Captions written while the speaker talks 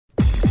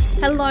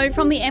Hello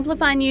from the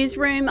Amplify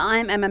Newsroom,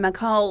 I'm Emma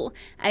McCall.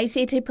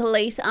 ACT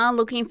police are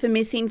looking for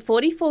missing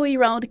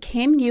 44-year-old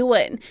Kim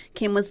Nguyen.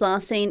 Kim was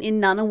last seen in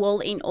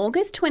Ngunnawal in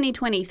August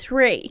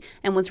 2023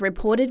 and was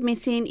reported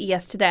missing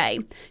yesterday.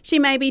 She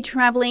may be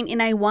travelling in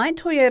a white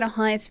Toyota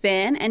Hiace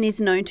van and is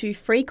known to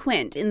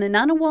frequent in the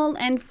Ngunnawal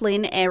and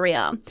Flynn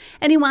area.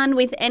 Anyone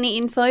with any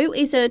info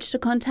is urged to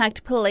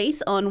contact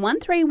police on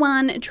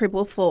 131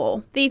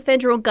 444. The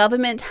federal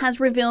government has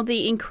revealed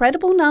the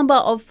incredible number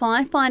of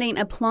firefighting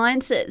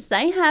appliances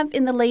they have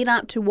in the lead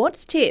up to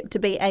what's tipped to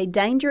be a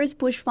dangerous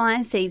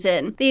bushfire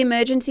season. The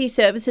Emergency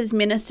Services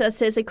Minister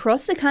says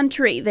across the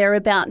country there are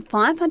about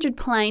 500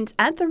 planes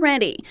at the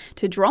ready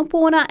to drop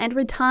water and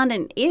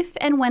retardant if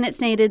and when it's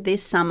needed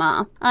this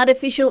summer.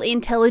 Artificial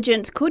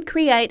intelligence could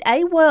create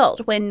a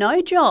world where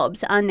no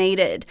jobs are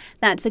needed.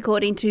 That's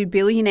according to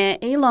billionaire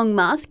Elon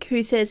Musk,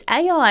 who says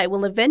AI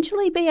will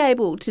eventually be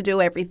able to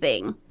do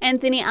everything.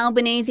 Anthony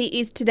Albanese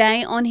is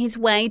today on his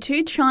way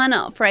to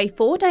China for a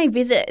 4-day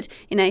visit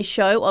in a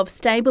show of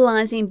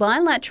stabilising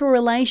bilateral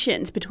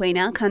relations between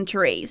our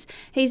countries.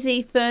 He's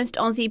the first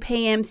Aussie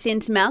PM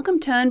since Malcolm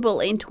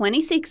Turnbull in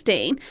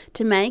 2016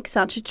 to make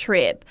such a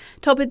trip.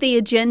 Top of the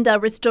agenda,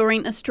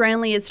 restoring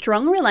Australia's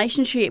strong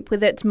relationship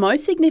with its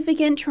most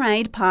significant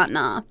trade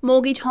partner.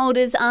 Mortgage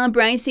holders are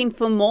bracing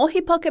for more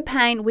hip pocket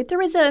pain, with the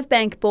Reserve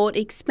Bank Board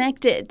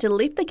expected to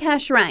lift the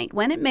cash rate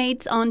when it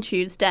meets on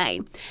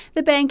Tuesday.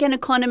 The bank and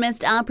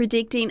economists are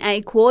predicting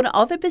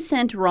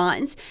 0.25%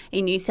 rise.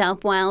 In New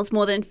South Wales,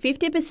 more than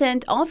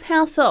 50% of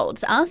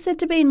households are said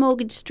to be in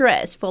mortgage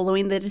stress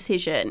following the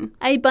decision.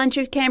 A bunch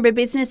of Canberra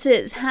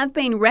businesses have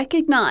been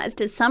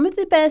recognised as some of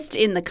the best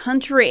in the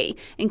country,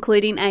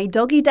 including a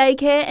doggy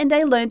daycare and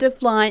a Learn to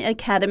Fly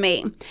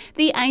academy.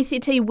 The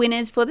ACT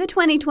winners for the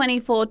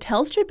 2024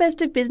 Telstra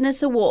Best of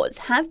Business Awards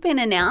have been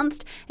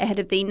announced ahead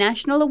of the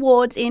national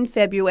awards in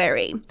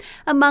February.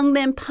 Among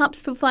them, Pups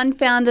for Fun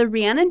founder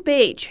Rhiannon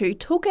Beach, who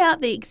took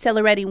out the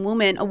Accelerating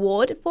Woman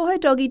Award for her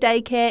doggy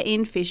daycare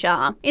in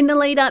Fisher. In the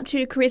lead up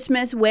to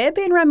Christmas, we're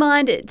being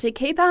reminded to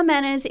keep our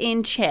manners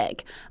in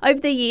check. Over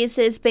the years,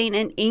 there's been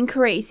an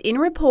increase in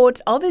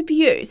reports of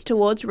abuse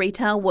towards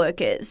retail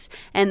workers,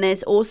 and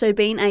there's also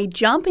been a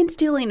jump in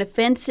stealing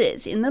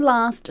offences in the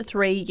last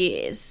 3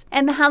 years.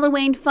 And the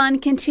Halloween fun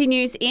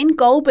continues in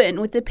Goulburn,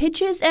 with the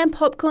Pictures and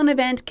Popcorn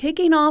event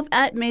kicking off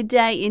at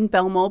midday in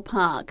Belmore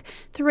Park.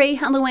 3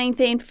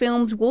 Halloween-themed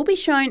films will be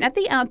shown at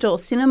the outdoor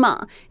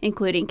cinema,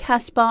 including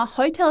Casper,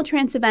 Hotel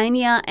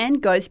Transylvania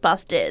and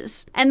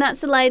Ghostbusters. And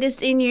that's the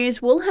latest in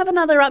news. We'll have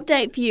another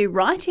update for you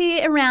right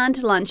here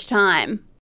around lunchtime.